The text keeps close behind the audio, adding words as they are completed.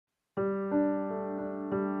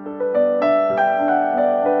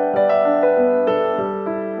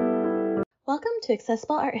to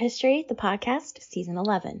Accessible Art History, the podcast, Season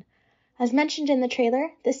 11. As mentioned in the trailer,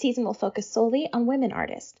 this season will focus solely on women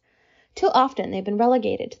artists. Too often they've been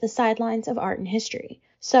relegated to the sidelines of art and history,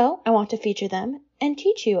 so I want to feature them and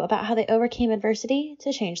teach you about how they overcame adversity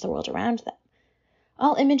to change the world around them.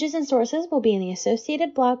 All images and sources will be in the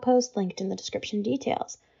associated blog post linked in the description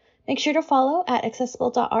details. Make sure to follow at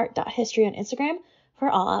accessible.art.history on Instagram for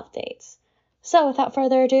all updates. So without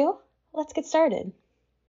further ado, let's get started.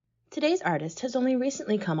 Today's artist has only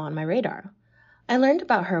recently come on my radar. I learned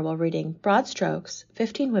about her while reading Broad Strokes,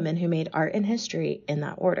 15 Women Who Made Art and History in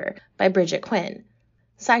That Order by Bridget Quinn.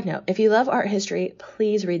 Side note, if you love art history,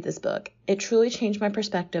 please read this book. It truly changed my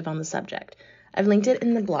perspective on the subject. I've linked it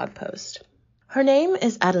in the blog post. Her name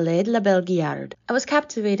is Adelaide Labelle-Guiard. I was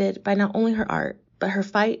captivated by not only her art, but her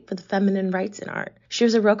fight for the feminine rights in art. She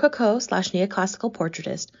was a Rococo/neoclassical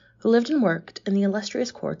portraitist who lived and worked in the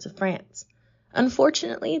illustrious courts of France.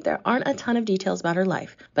 Unfortunately, there aren't a ton of details about her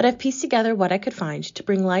life, but I've pieced together what I could find to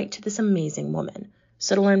bring light to this amazing woman.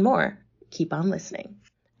 So to learn more, keep on listening.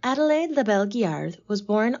 Adelaide Labelle-Guiard was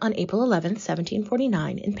born on April 11,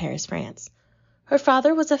 1749 in Paris, France. Her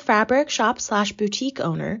father was a fabric shop/boutique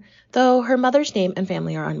owner, though her mother's name and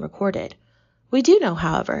family are unrecorded. We do know,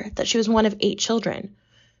 however, that she was one of 8 children.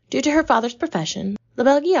 Due to her father's profession,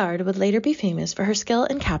 Labelle-Guiard would later be famous for her skill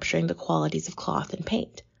in capturing the qualities of cloth and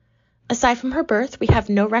paint. Aside from her birth, we have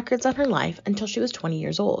no records on her life until she was 20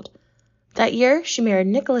 years old. That year, she married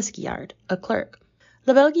Nicolas Guiard, a clerk.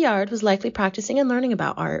 Labelle-Guiard was likely practicing and learning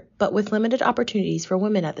about art, but with limited opportunities for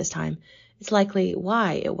women at this time, it's likely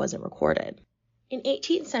why it wasn't recorded. In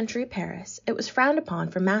 18th century Paris, it was frowned upon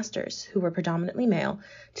for masters, who were predominantly male,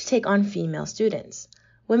 to take on female students.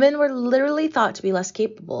 Women were literally thought to be less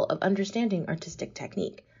capable of understanding artistic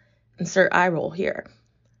technique. Insert eye roll here.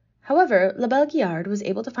 However, Labelle-Guiard was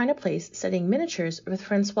able to find a place studying miniatures with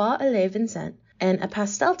François-Hélène Vincent and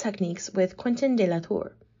pastel techniques with Quentin de la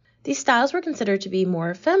Tour. These styles were considered to be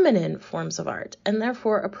more feminine forms of art and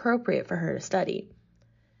therefore appropriate for her to study.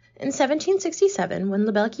 In 1767, when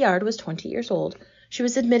Labelle-Guiard was 20 years old, she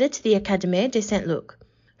was admitted to the Académie de Saint-Luc.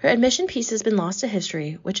 Her admission piece has been lost to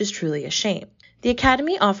history, which is truly a shame. The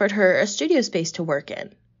Academy offered her a studio space to work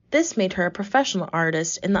in. This made her a professional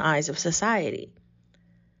artist in the eyes of society.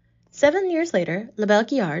 7 years later,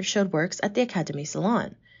 Labelle-Guiard showed works at the Académie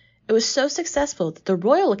Salon. It was so successful that the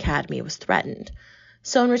Royal Academy was threatened.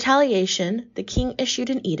 So in retaliation, the king issued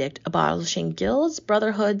an edict abolishing guilds,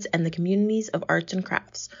 brotherhoods, and the communities of arts and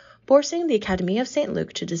crafts, forcing the Académie of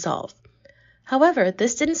Saint-Luc to dissolve. However,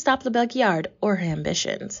 this didn't stop Labelle-Guiard or her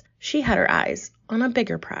ambitions. She had her eyes on a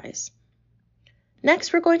bigger prize.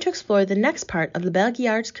 Next, we're going to explore the next part of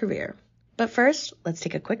Labelle-Guiard's career. But first, let's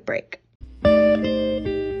take a quick break.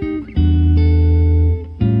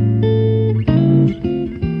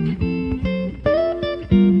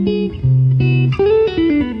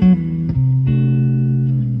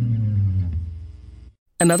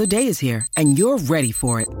 Another day is here, and you're ready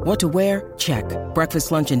for it. What to wear? Check.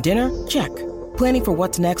 Breakfast, lunch, and dinner? Check. Planning for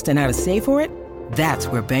what's next and how to save for it? That's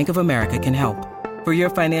where Bank of America can help. For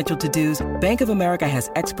your financial to-dos, Bank of America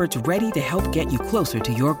has experts ready to help get you closer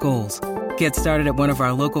to your goals. Get started at one of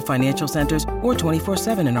our local financial centers or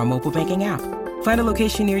 24/7 in our mobile banking app. Find a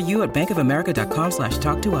location near you at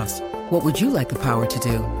bankofamerica.com/talktous. What would you like the power to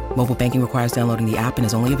do? Mobile banking requires downloading the app and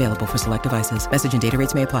is only available for select devices. Message and data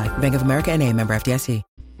rates may apply. Bank of America N.A., member FDIC.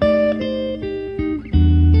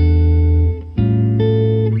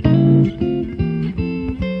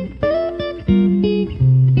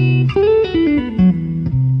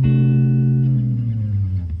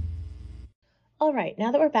 Alright,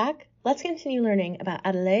 now that we're back, let's continue learning about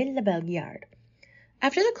Adelaide Labelle-Guiard.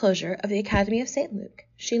 After the closure of the Académie of Saint-Luc,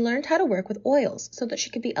 she learned how to work with oils so that she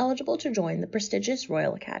could be eligible to join the prestigious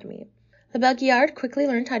Royal Academy. Labelle-Guiard quickly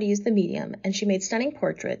learned how to use the medium, and she made stunning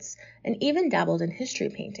portraits and even dabbled in history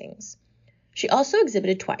paintings. She also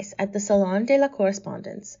exhibited twice at the Salon de la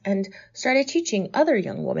Correspondance and started teaching other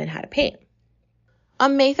young women how to paint.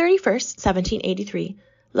 On May 31st, 1783,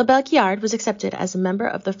 Labelle-Guiard was accepted as a member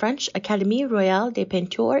of the French Académie Royale des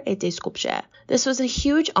Peintures et des Sculptures. This was a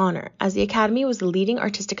huge honor, as the Academy was the leading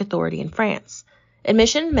artistic authority in France.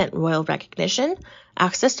 Admission meant royal recognition,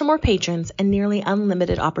 access to more patrons, and nearly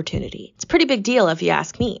unlimited opportunity. It's a pretty big deal if you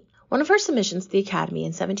ask me. One of her submissions to the Academy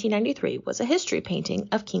in 1793 was a history painting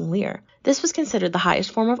of King Lear. This was considered the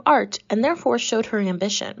highest form of art and therefore showed her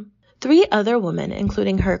ambition. 3 other women,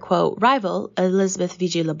 including her, quote, rival, Elizabeth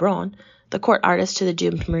Vigée-Lebrun, the court artist to the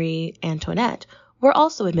doomed Marie Antoinette, were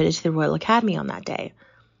also admitted to the Royal Academy on that day.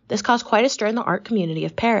 This caused quite a stir in the art community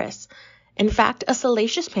of Paris. In fact, a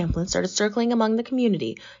salacious pamphlet started circling among the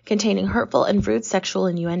community containing hurtful and rude sexual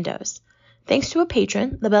innuendos. Thanks to a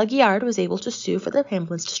patron, La Belle Guillard was able to sue for the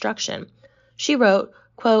pamphlet's destruction. She wrote,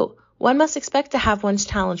 quote, "One must expect to have one's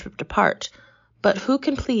talents ripped apart, but who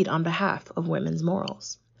can plead on behalf of women's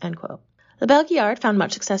morals?" End quote. La Belle Guillard found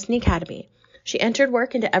much success in the Academy. She entered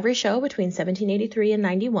work into every show between 1783 and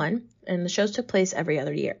 91, and the shows took place every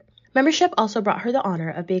other year. Membership also brought her the honor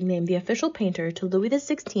of being named the official painter to Louis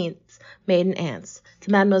XVI's maiden aunts,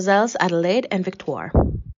 to Mademoiselles Adelaide and Victoire.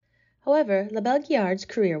 However, La Belle Guillard's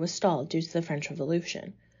career was stalled due to the French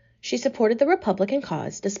Revolution. She supported the Republican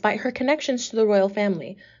cause despite her connections to the royal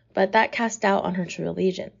family, but that cast doubt on her true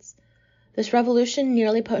allegiance. This revolution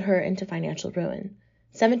nearly put her into financial ruin.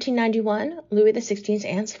 1791, Louis XVI's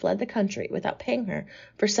aunts fled the country without paying her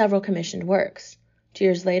for several commissioned works. 2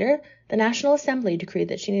 years later, the National Assembly decreed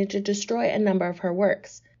that she needed to destroy a number of her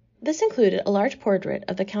works. This included a large portrait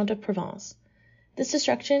of the Count of Provence. This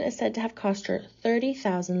destruction is said to have cost her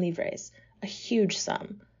 30,000 livres, a huge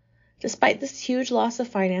sum. Despite this huge loss of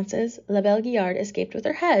finances, La Belle Guillard escaped with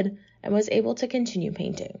her head and was able to continue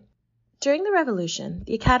painting. During the Revolution,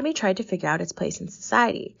 the Academy tried to figure out its place in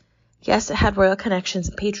society. Yes, it had royal connections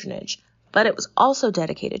and patronage, but it was also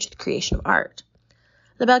dedicated to the creation of art.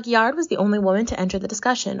 La Belle Guillard was the only woman to enter the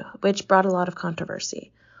discussion, which brought a lot of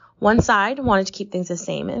controversy. One side wanted to keep things the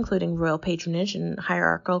same, including royal patronage and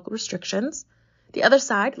hierarchical restrictions. The other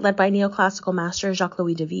side, led by neoclassical master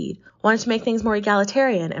Jacques-Louis David, wanted to make things more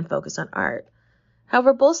egalitarian and focus on art.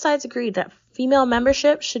 However, both sides agreed that female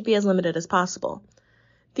membership should be as limited as possible.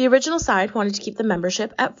 The original side wanted to keep the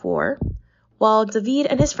membership at 4, while David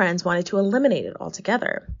and his friends wanted to eliminate it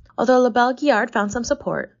altogether. Although La Belle Guillard found some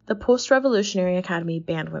support, the post-revolutionary Academy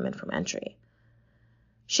banned women from entry.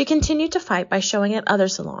 She continued to fight by showing at other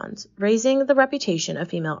salons, raising the reputation of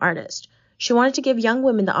female artist. She wanted to give young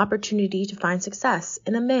women the opportunity to find success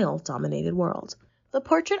in a male-dominated world. The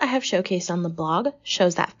portrait I have showcased on the blog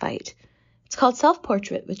shows that fight. It's called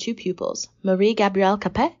Self-Portrait with Two Pupils, Marie-Gabrielle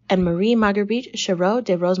Capet and Marie-Marguerite Chiraud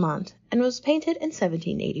de Rosemont, and was painted in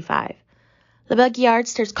 1785. La Belle Guillard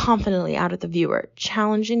stares confidently out at the viewer,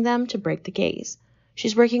 challenging them to break the gaze.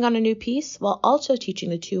 She's working on a new piece while also teaching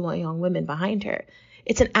the two young women behind her.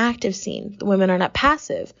 It's an active scene. The women are not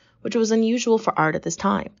passive, which was unusual for art at this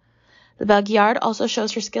time. La Belle Guillard also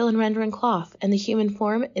shows her skill in rendering cloth and the human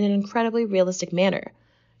form in an incredibly realistic manner.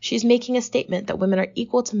 She's making a statement that women are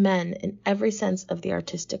equal to men in every sense of the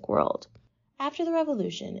artistic world. After the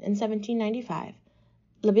Revolution, in 1795,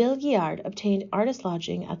 La Belle Guillard obtained artist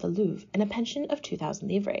lodging at the Louvre and a pension of 2,000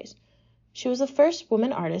 livres. She was the first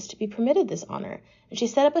woman artist to be permitted this honor, and she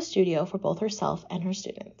set up a studio for both herself and her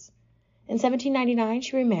students. In 1799,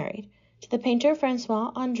 she remarried to the painter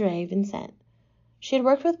François-André Vincent. She had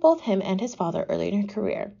worked with both him and his father early in her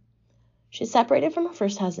career. She separated from her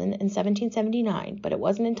first husband in 1779, but it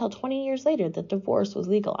wasn't until 20 years later that divorce was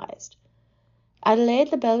legalized.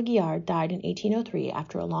 Adelaide La Belle Guillard died in 1803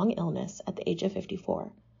 after a long illness at the age of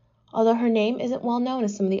 54. Although her name isn't well known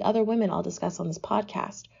as some of the other women I'll discuss on this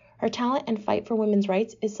podcast, her talent and fight for women's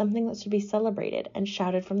rights is something that should be celebrated and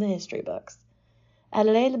shouted from the history books.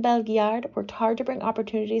 Adelaide La Belle Guillard worked hard to bring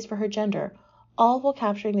opportunities for her gender, all while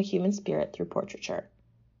capturing the human spirit through portraiture.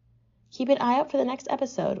 Keep an eye out for the next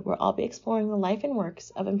episode, where I'll be exploring the life and works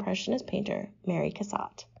of Impressionist painter Mary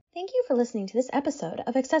Cassatt. Thank you for listening to this episode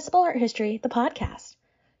of Accessible Art History, the podcast.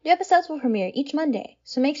 New episodes will premiere each Monday,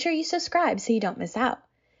 so make sure you subscribe so you don't miss out.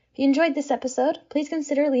 If you enjoyed this episode, please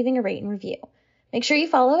consider leaving a rate and review. Make sure you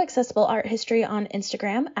follow Accessible Art History on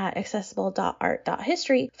Instagram at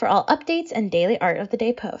accessible.art.history for all updates and daily Art of the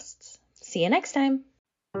Day posts. See you next time!